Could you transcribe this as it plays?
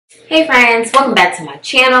Hey friends, welcome back to my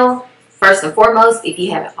channel. First and foremost, if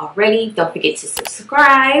you haven't already, don't forget to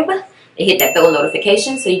subscribe and hit that bell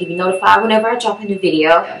notification so you can be notified whenever I drop a new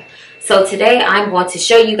video. So today I'm going to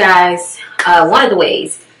show you guys one of the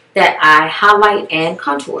ways that I highlight and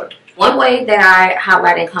contour. One way that I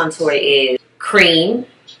highlight and contour is cream,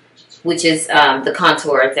 which is the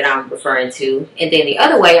contour that I'm referring to. And then the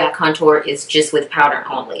other way I contour is just with powder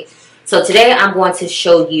only. So today I'm going to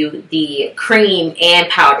show you the cream and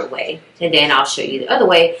powder way, and then I'll show you the other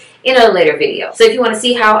way in a later video. So if you want to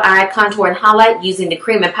see how I contour and highlight using the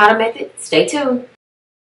cream and powder method, stay tuned.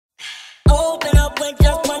 Open up with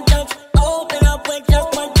just one touch. Open up with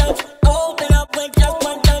just one touch. Open up with just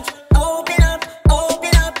one touch. Open up,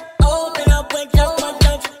 open up, open up with just one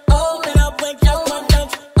touch. Open up with just one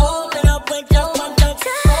touch. Open up with just one touch.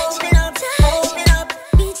 Open up, open up.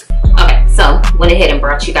 Okay, so went ahead and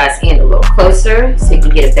brought you guys in a little closer so you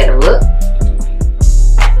can get a better look.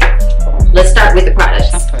 Let's start with the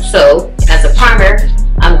products. So as a primer,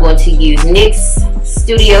 I'm going to use NYX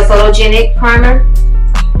Studio Photogenic Primer.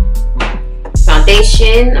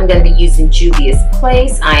 Foundation, I'm going to be using Juvia's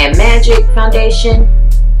Place I Am Magic Foundation.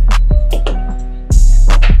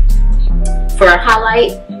 For a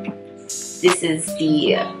highlight, this is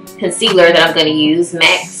the concealer that I'm going to use,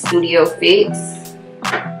 MAC Studio Fix.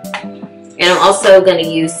 And I'm also going to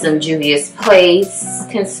use some Juvia's Place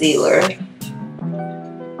concealer.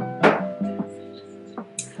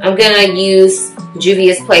 I'm going to use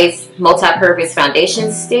Juvia's Place Multi-Purpose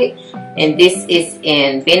Foundation Stick. And this is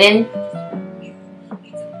in Benin.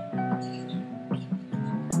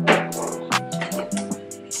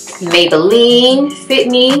 Maybelline Fit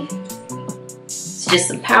Me. It's just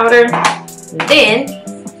some powder. And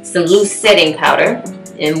then some loose setting powder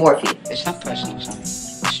in Morphe. It's not personal, something.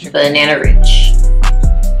 Banana Rich.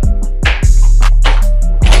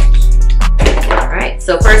 Alright,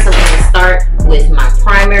 so first I'm going to start with my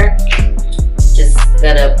primer. Just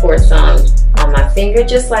gonna pour some on my finger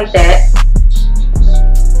just like that.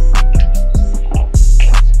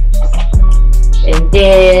 And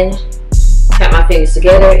then tap my fingers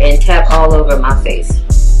together and tap all over my face.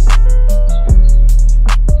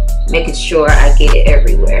 Making sure I get it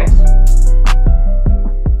everywhere.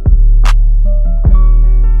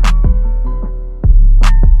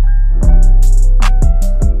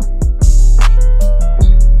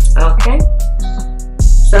 Okay,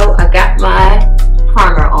 so I got my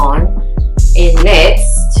primer on, and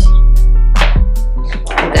next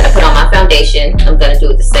I'm gonna put on my foundation. I'm gonna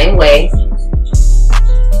do it the same way.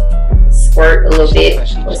 Squirt a little bit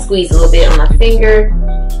or squeeze a little bit on my finger,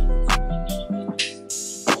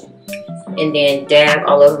 and then dab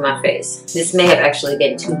all over my face. This may have actually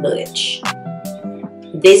been too much.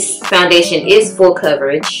 This foundation is full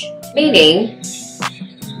coverage, meaning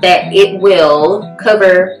that it will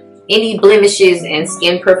cover any blemishes and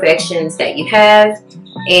skin imperfections that you have,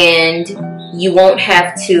 and you won't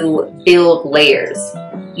have to build layers.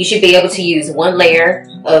 You should be able to use one layer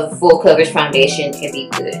of full coverage foundation and be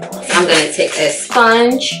good. I'm going to take a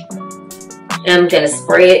sponge and I'm going to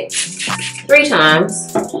spray it 3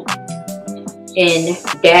 times and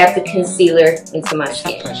dab the concealer into my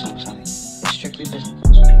skin. It's strictly business.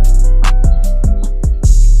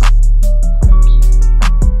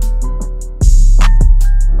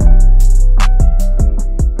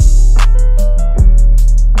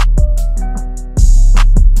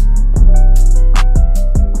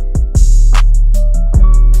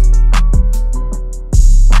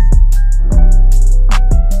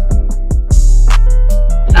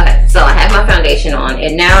 On,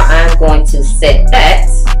 and now I'm going to set that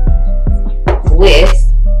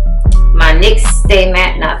with my NYX Stay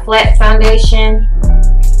Matte Not Flat foundation.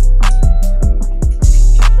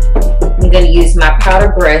 I'm going to use my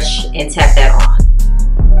powder brush and tap that on.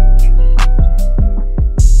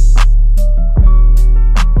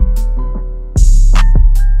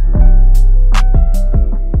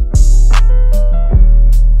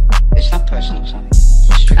 It's not personal, Sonny.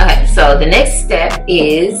 Okay, so the next step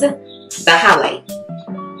is the highlight.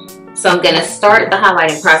 So I'm going to start the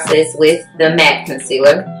highlighting process with the matte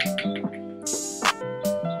concealer.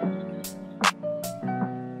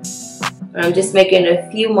 I'm just making a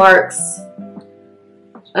few marks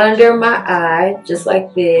under my eye, just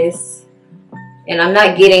like this. And I'm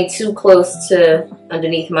not getting too close to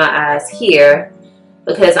underneath my eyes here,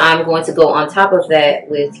 because I'm going to go on top of that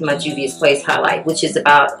with my Juvia's Place highlight, which is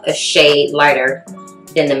about a shade lighter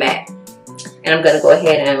than the matte. And I'm going to go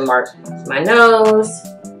ahead and mark my nose,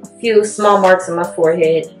 a few small marks on my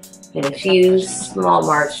forehead, and a few small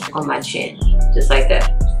marks on my chin, just like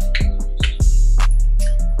that.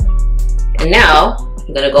 And now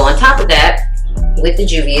I'm going to go on top of that with the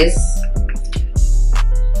Juvias.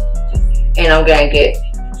 And I'm gonna get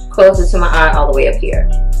closer to my eye all the way up here.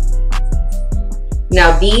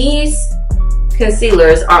 Now these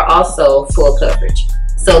concealers are also full coverage.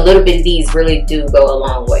 So a little bit of these really do go a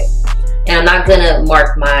long way. And I'm not gonna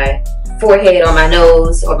mark my forehead or my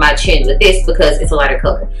nose or my chin with this because it's a lighter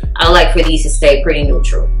color. I like for these to stay pretty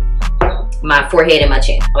neutral. My forehead and my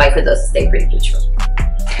chin, I like for those to stay pretty neutral.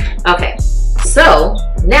 Okay, so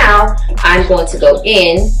now I'm going to go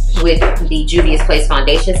in with the Juvia's Place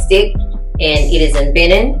foundation stick, and it is in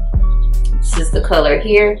Benin. This is the color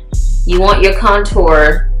here. You want your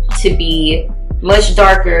contour to be much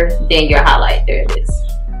darker than your highlight. There it is.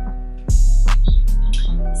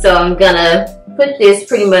 So I'm gonna put this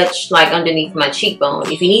pretty much like underneath my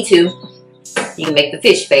cheekbone. If you need to, you can make the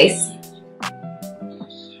fish face.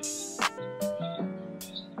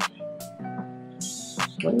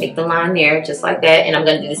 We'll make the line there just like that, and I'm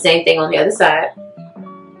gonna do the same thing on the other side.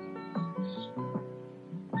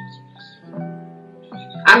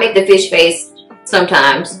 I make the fish face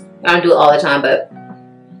sometimes. I don't do it all the time, but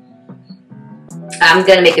I'm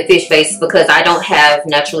gonna make a fish face because I don't have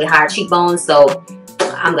naturally high cheekbones, so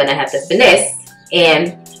I'm gonna have to finesse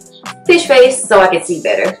and fish face so I can see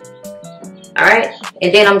better. All right,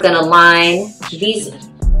 and then I'm gonna line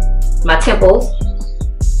my temples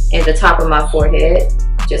and the top of my forehead,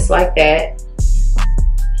 just like that.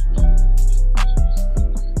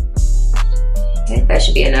 Okay, that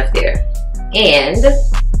should be enough there. And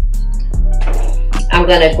I'm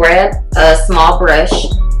gonna grab a small brush,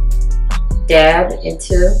 dab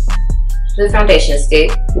into the foundation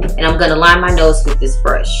stick, and I'm gonna line my nose with this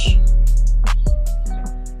brush.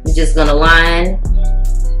 I'm just gonna line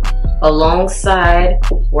alongside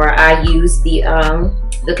where I use the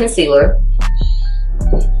concealer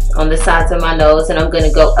on the sides of my nose, and I'm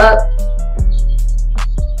gonna go up.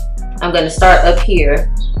 I'm gonna start up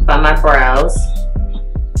here by my brows.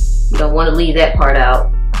 You don't want to leave that part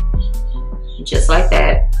out. Just like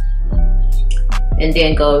that. And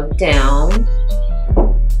then go down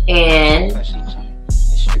and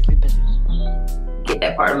get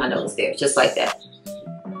that part of my nose there, just like that.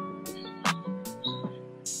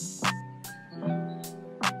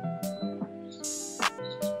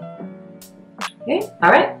 Okay,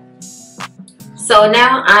 all right. So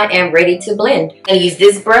now I am ready to blend. I'm gonna use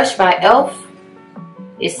this brush by e.l.f.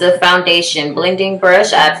 It's a foundation blending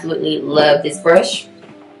brush. I absolutely love this brush.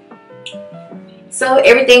 So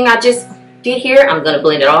everything I just did here, I'm gonna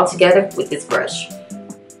blend it all together with this brush.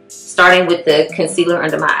 Starting with the concealer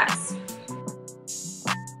under my eyes.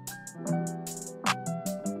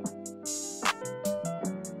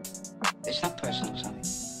 It's not personal, Sonny.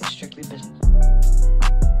 It's strictly business.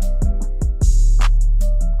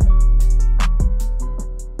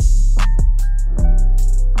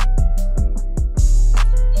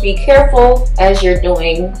 Be careful as you're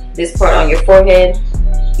doing this part on your forehead.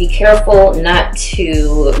 Be careful not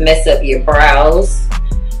to mess up your brows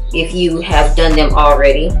if you have done them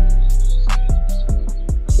already.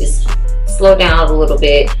 Just slow down a little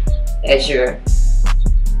bit as you're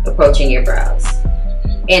approaching your brows.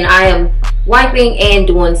 And I am wiping and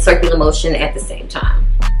doing circular motion at the same time.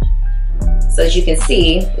 So as you can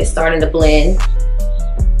see, it's starting to blend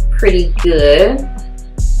pretty good.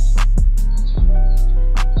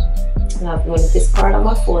 Now I'm doing this part on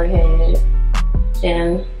my forehead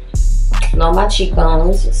and on my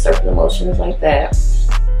cheekbones, circular motions like that.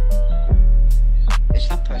 It's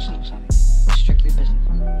not personal, Sonny. It's strictly business.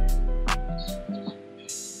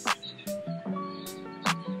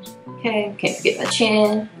 Okay, can't forget my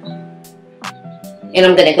chin. And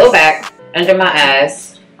I'm gonna go back under my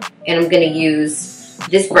eyes and I'm gonna use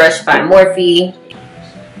this brush by Morphe.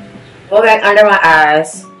 Go back under my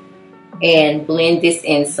eyes and blend this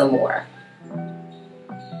in some more.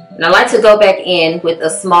 And I like to go back in with a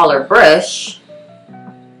smaller brush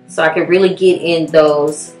so I can really get in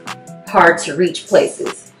those hard to reach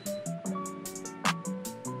places.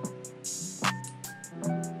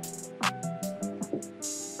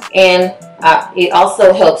 And it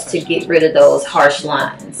also helps to get rid of those harsh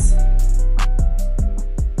lines.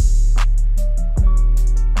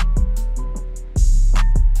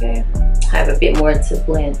 Okay, I have a bit more to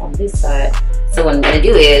blend on this side. So what I'm going to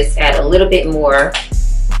do is add a little bit more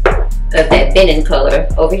of that Benin color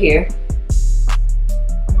over here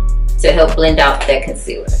to help blend out that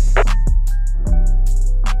concealer.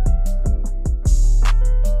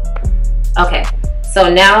 Okay, so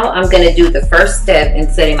now I'm going to do the first step in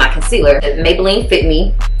setting my concealer. Maybelline Fit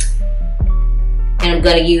Me. And I'm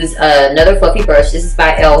going to use another fluffy brush. This is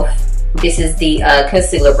by e.l.f. This is the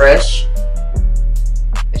concealer brush.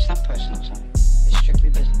 It's not personal, Sonny. It's strictly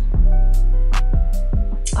business.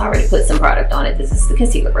 I already put some product on it. This is the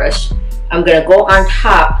concealer brush. I'm gonna go on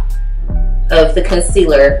top of the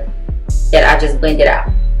concealer that I just blended out.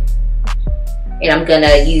 And I'm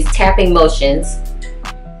gonna use tapping motions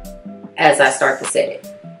as I start to set it.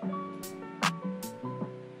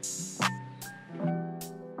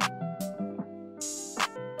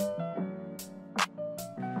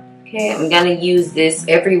 Okay, I'm gonna use this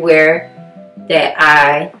everywhere that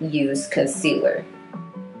I use concealer.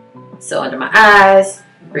 So under my eyes,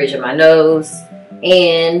 bridge of my nose,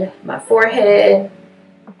 and my forehead,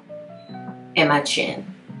 and my chin.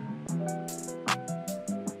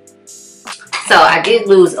 So I did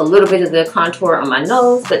lose a little bit of the contour on my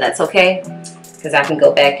nose, but that's okay, because I can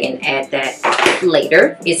go back and add that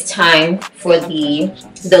later. It's time for the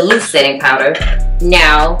loose setting powder.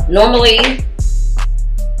 Now, normally,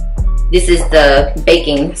 this is the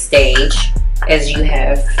baking stage, as you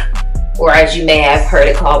have, or as you may have heard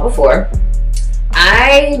it called before.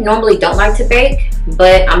 I normally don't like to bake,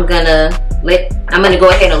 but I'm gonna go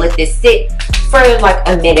ahead and let this sit for like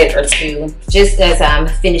a minute or two, just as I'm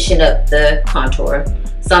finishing up the contour.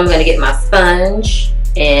 So I'm gonna get my sponge,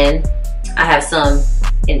 and I have some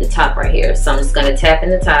in the top right here. So I'm just gonna tap in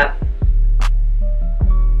the top.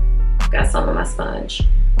 Got some on my sponge.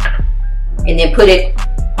 And then put it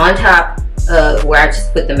on top of where I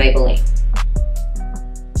just put the Maybelline.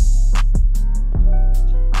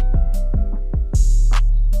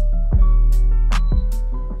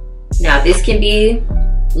 Now this can be,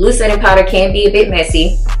 loose setting powder can be a bit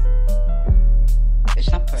messy.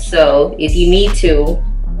 So if you need to,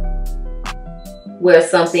 wear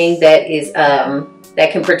something that is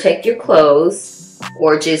that can protect your clothes,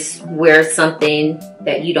 or just wear something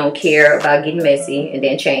that you don't care about getting messy and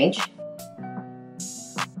then change.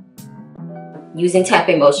 Using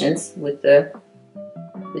tapping motions with the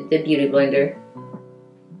beauty blender.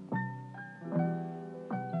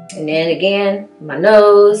 And then again, my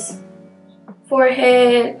nose,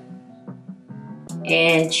 forehead,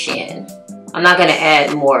 and chin. I'm not gonna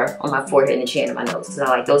add more on my forehead and chin and my nose, because I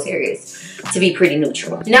like those areas to be pretty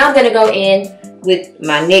neutral. Now I'm gonna go in with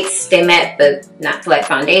my NYX Stay Matte but Not Flat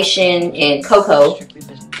foundation in Cocoa,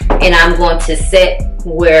 and I'm going to set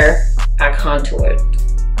where I contoured.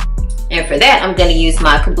 And for that, I'm gonna use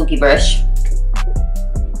my kabuki brush.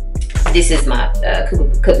 This is my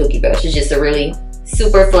kabuki brush. It's just a really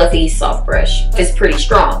super fluffy, soft brush. It's pretty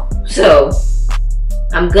strong, so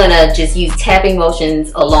I'm gonna just use tapping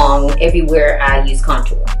motions along everywhere I use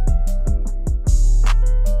contour.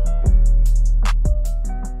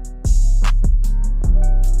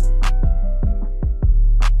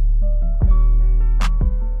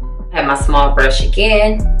 I have my small brush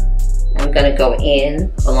again. I'm gonna go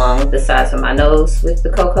in along the sides of my nose with the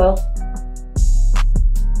Cocoa.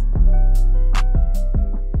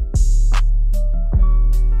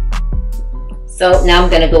 So now I'm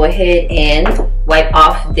gonna go ahead and wipe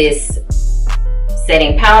off this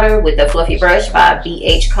setting powder with a fluffy brush by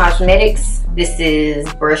BH Cosmetics. This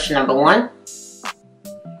is brush number 1.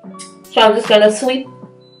 So I'm just gonna sweep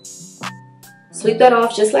that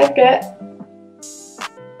off just like that.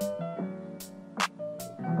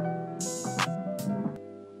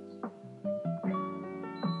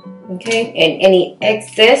 Okay, and any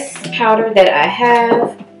excess powder that I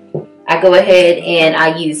have, I go ahead and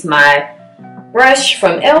I use my brush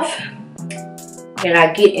from e.l.f. and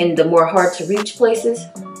I get in the more hard to reach places.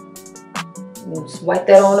 Just wipe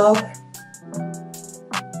that on off.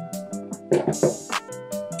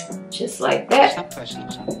 Just like that. It's not personal,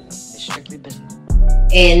 son. It's strictly business.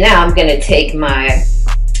 And now I'm gonna take my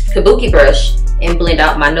kabuki brush and blend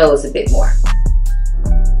out my nose a bit more.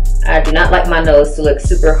 I do not like my nose to look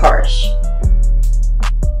super harsh.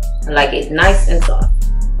 I like it nice and soft.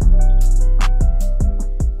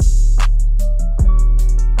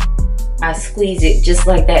 I squeeze it just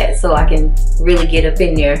like that so I can really get up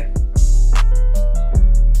in there.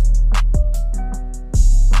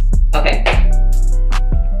 Okay.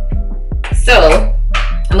 So,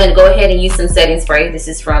 I'm going to go ahead and use some setting spray. This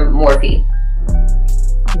is from Morphe.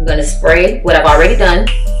 I'm going to spray what I've already done,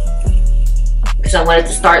 because I want it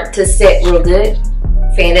to start to set real good.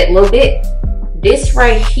 Fan it a little bit. This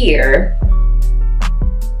right here,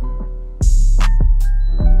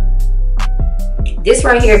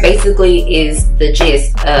 basically is the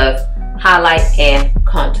gist of highlight and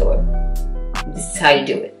contour. This is how you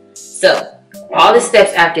do it. So all the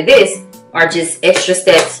steps after this are just extra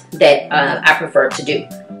steps that I prefer to do.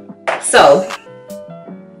 So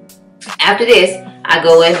after this, I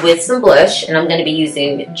go in with some blush, and I'm going to be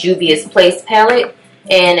using Juvia's Place palette,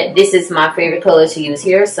 and this is my favorite color to use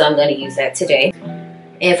here, so I'm going to use that today.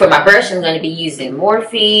 And for my brush, I'm going to be using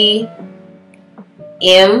Morphe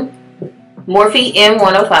Morphe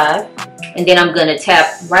M105. And then I'm going to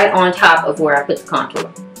tap right on top of where I put the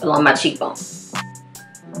contour, along my cheekbone.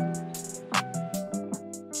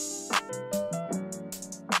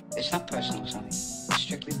 It's not personal, Sonny. It's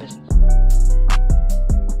strictly business.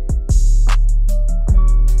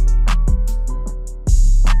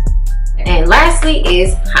 And lastly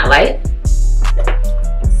is highlight.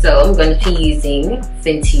 So I'm going to be using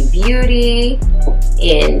Fenty Beauty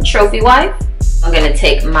in Trophy Wife. I'm going to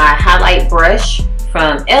take my highlight brush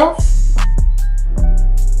from e.l.f.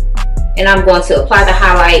 and I'm going to apply the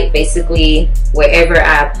highlight basically wherever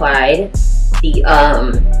I applied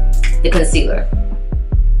the concealer.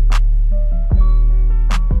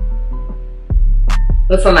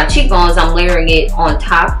 But for my cheekbones, I'm layering it on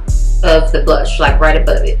top of the blush, like right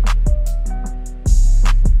above it.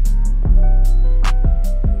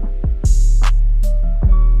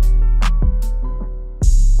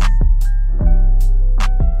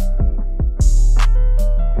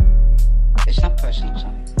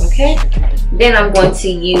 Okay, then I'm going to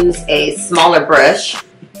use a smaller brush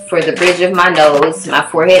for the bridge of my nose, my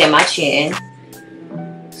forehead, and my chin.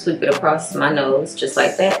 Sweep it across my nose just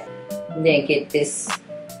like that. And then get this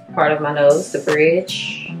part of my nose, the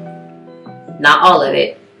bridge. Not all of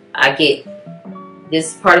it. I get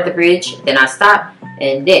this part of the bridge, then I stop,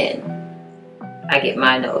 and then I get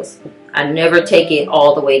my nose. I never take it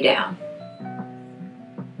all the way down.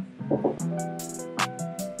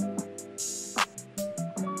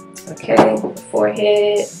 Okay,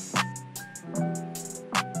 forehead.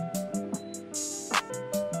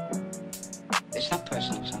 It's not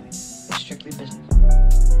personal, Sonny. It's strictly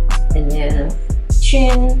business. And then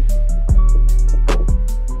chin.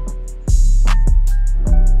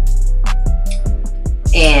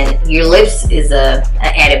 And your lips is an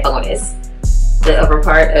added bonus. The upper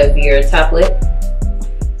part of your top lip.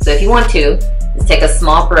 So if you want to, just take a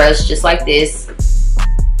small brush just like this.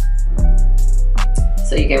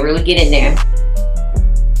 So you can really get in there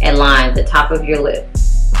and line the top of your lip.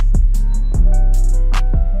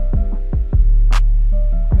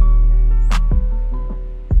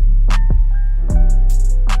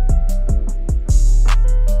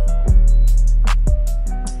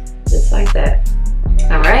 Just like that.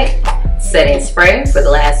 All right, setting spray for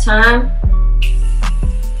the last time.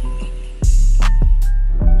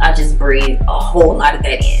 I just breathe a whole lot of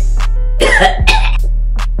that in.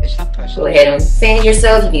 Go ahead and fan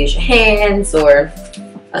yourself. You can use your hands or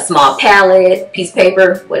a small palette, piece of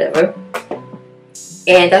paper, whatever.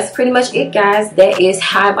 And that's pretty much it, guys. That is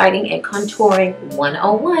highlighting and contouring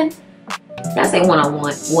 101. Did I say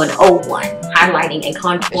 101? 101. Highlighting and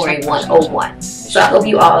contouring 101. So I hope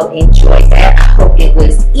you all enjoyed that. I hope it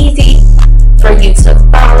was easy for you to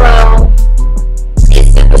follow.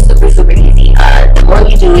 It's super, super, super easy. The more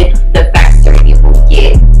you do it, the faster you will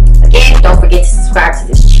get. Again, don't forget to subscribe to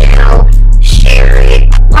this channel, share it,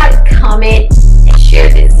 like, comment, and share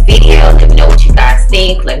this video. Let me know what you guys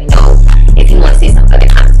think. Let me know if you want to see some other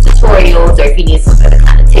kind of tutorials or if you need some other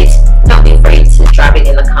kind of tips. Don't be afraid to drop it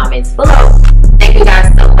in the comments below. Thank you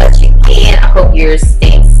guys so much again. I hope you're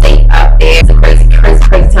staying safe out there. It's a crazy, crazy,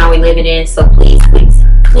 crazy time we're living in. So please, please,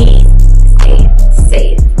 please stay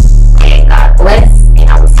safe. And God bless. And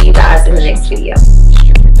I will see you guys in the next video.